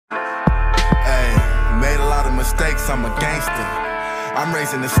mistakes, I'm a gangster. I'm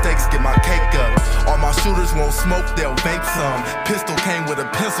raising the stakes, get my cake up. All my shooters won't smoke, they'll vape some. Pistol came with a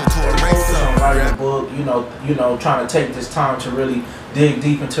pencil to erase some. Writing a book, you know, trying to take this time to really dig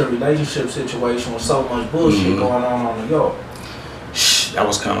deep into a relationship situation with so much bullshit going on the yard. That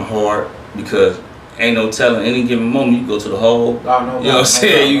was kind of hard because ain't no telling any given moment you go to the hole. You know what I'm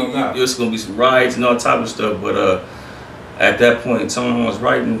saying? It's gonna be some riots and all type of stuff. But at that point in time, I was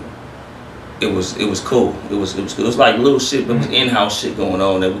writing. It was cool. It was like little shit, but it was in-house shit going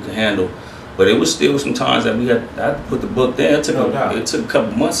on that we could handle. But it was still some times that I had to put the book there. It took a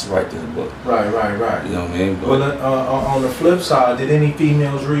couple months to write this book. Right. You know what I mean? But well, on the flip side, did any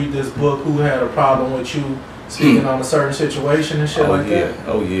females read this book who had a problem with you speaking on a certain situation and shit like that?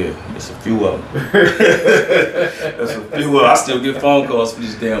 Oh yeah, there's a few of them. There's a few of them. I still get phone calls for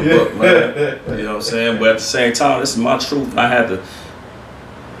this damn book, man. You know what I'm saying? But at the same time, this is my truth. I had to.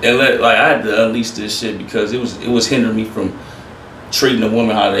 I had to unleash this shit because it was hindering me from treating a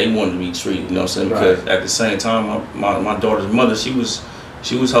woman how they wanted to be treated. You know what I'm saying? Because at the same time, my daughter's mother, she was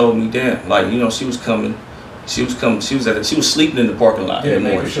holding me down. Like, you know, she was sleeping in the parking lot in the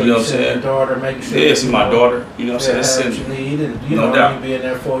morning. Sure you know what I'm saying? Daughter, making sure she's my daughter. You know what I'm saying? What you need, and you know, me being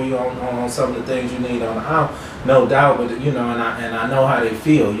there for you on some of the things you need on the house, no doubt. But you know, and I know how they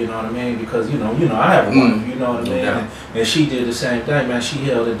feel. You know what I mean? Because you know, I have a wife. You know what I mean? And she did the same thing, man. She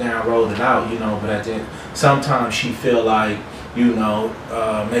held it down, rolled it out. You know, but at the end, sometimes she feel like, you know,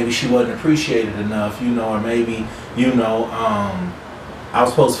 maybe she wasn't appreciated enough. You know, or maybe, you know, I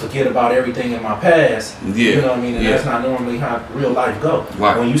was supposed to forget about everything in my past. You know what I mean? And that's not normally how real life go.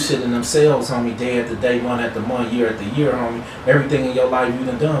 When you sit in them cells, homie, day after day, month after month, year after year, homie, everything in your life you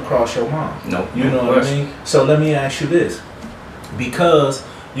done cross your mind. You know what I mean? So let me ask you this. Because,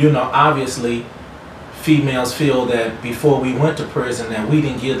 you know, obviously, females feel that before we went to prison that we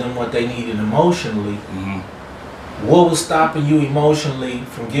didn't give them what they needed emotionally. What was stopping you emotionally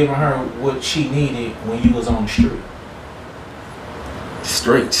from giving her what she needed when you was on the street?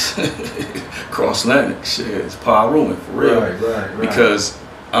 Streets, cross Atlantic, shit, it's power rooming for real. Right. Because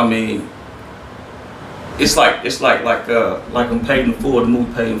I mean, it's like I'm Paid in Full, the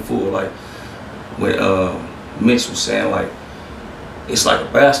movie Paid in Full. Like when Mitch was saying, like it's like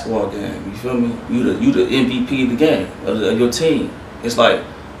a basketball game. You feel me? You the MVP of the game of your team. It's like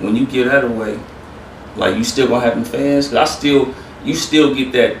when you give that away, like you still gonna have them fans. Cause you still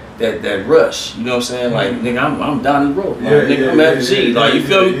get that rush, you know what I'm saying? Like, nigga, I'm Donnie Ru, nigga, I'm FG, like, you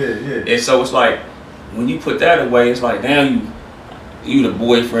feel me? And so it's like, when you put that away, it's like, now you the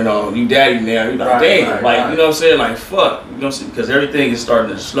boyfriend or you daddy now, you like, damn, like, you know what I'm saying? Like, fuck, you know what I'm saying? Because everything is starting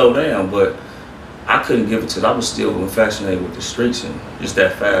to slow down, but I couldn't give it to I was still infatuated with the streets and just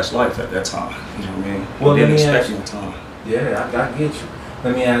that fast life at that time, you know what I mean? Well, didn't expect the time. Yeah, I get you.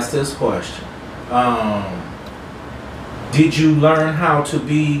 Let me ask this question. Did you learn how to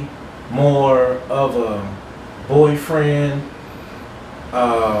be more of a boyfriend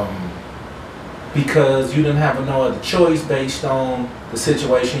because you didn't have no other choice based on the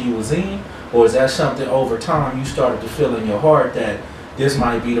situation you was in? Or is that something over time you started to feel in your heart that this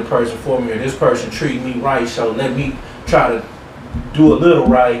might be the person for me, or this person treat me right, so let me try to do a little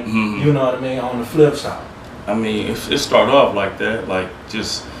right, you know what I mean, on the flip side? I mean, it started off like that, like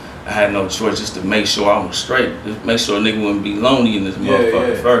just I had no choice just to make sure I was straight, just make sure a nigga wouldn't be lonely in this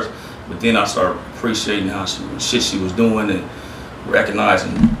motherfucker first. But then I started appreciating how shit she was doing and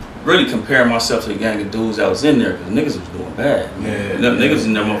recognizing, really comparing myself to the gang of dudes that was in there, because niggas was doing bad. Niggas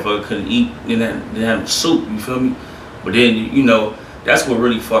in there motherfucker couldn't eat, didn't have soup, you feel me? But then, you know, that's what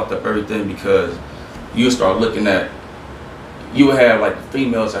really fucked up everything, because you start looking at, you would have like the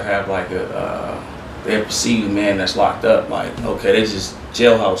females that have like a, they perceive a man that's locked up, like, okay, they just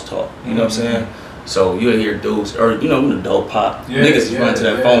jailhouse talk, you know what I'm saying? So you'll hear dudes, or you know, when the dope pop, niggas is running to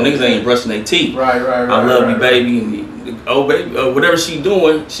that phone, niggas ain't brushing their teeth. Right. I love you, baby, and oh baby, whatever she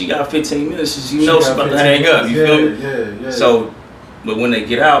doing, she got 15 minutes, she knows she's about to hang up, you feel me? So, but when they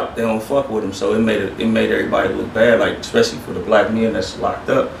get out, they don't fuck with them, so it made everybody look bad, like especially for the black men that's locked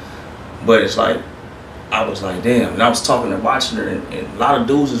up. But it's like, I was like, damn, and I was talking and watching her, and a lot of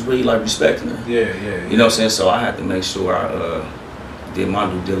dudes is really like respecting her. You know what I'm saying? So I had to make sure I did my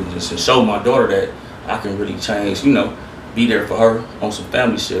due diligence and show my daughter that I can really change, you know, be there for her on some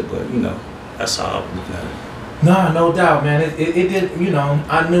family shit. But you know, that's how I was looking at it. No doubt, man. It did, you know,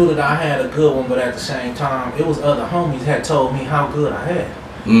 I knew that I had a good one, but at the same time, it was other homies had told me how good I had.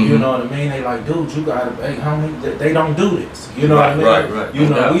 You know what I mean? They like, dude, you gotta, hey, homie, they don't do this. You know what I mean? Right. You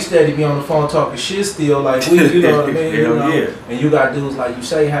know, we steady be on the phone talking shit still, like we, you know what I mean? You know? And you got dudes like you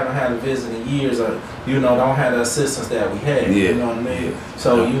say haven't had a visit in years, or you know, don't have the assistance that we had. You know what I mean?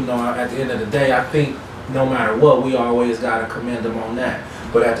 So you know, at the end of the day, I think no matter what, we always gotta commend him on that.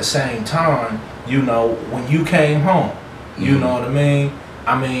 But at the same time, you know, when you came home, you know what I mean?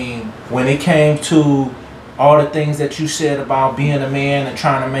 I mean, when it came to all the things that you said about being a man and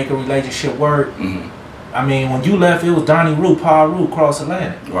trying to make a relationship work, I mean, when you left, it was Donnie Ru, Pa Ru, Cross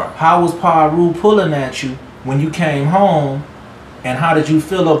Atlantic. Right. How was Pa Ru pulling at you when you came home? And how did you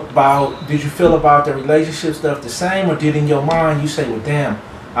feel about, the relationship stuff the same, or did in your mind you say, well, damn,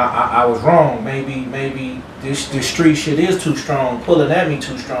 I was wrong. Maybe this street shit is too strong, pulling at me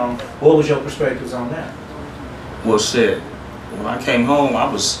too strong. What was your perspectives on that? Well, shit. When I came home,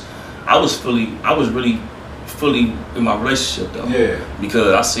 I was really fully in my relationship though. Yeah.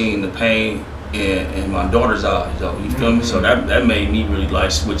 Because I seen the pain in my daughter's eyes though. You feel me? So that made me really like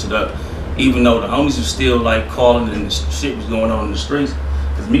switch it up. Even though the homies were still like calling and the shit was going on in the streets.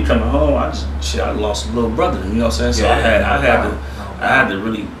 Cause me coming home, I lost a little brother. You know what I'm saying? So Yeah, I had to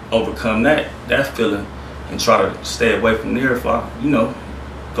really overcome that feeling and try to stay away from there if I, you know,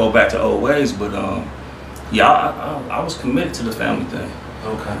 go back to old ways. But yeah, I was committed to the family thing.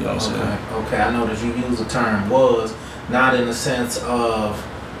 Okay. You know what I'm saying? Okay. I know that you use the term "was," not in the sense of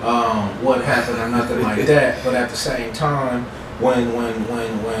what happened or nothing like that, but at the same time,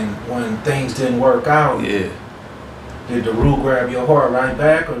 when things didn't work out, yeah. Did the Ru grab your heart right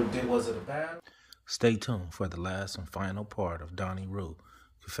back, or was it a battle? Stay tuned for the last and final part of Donnie Ru,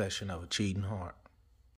 Confession of a Cheating Heart.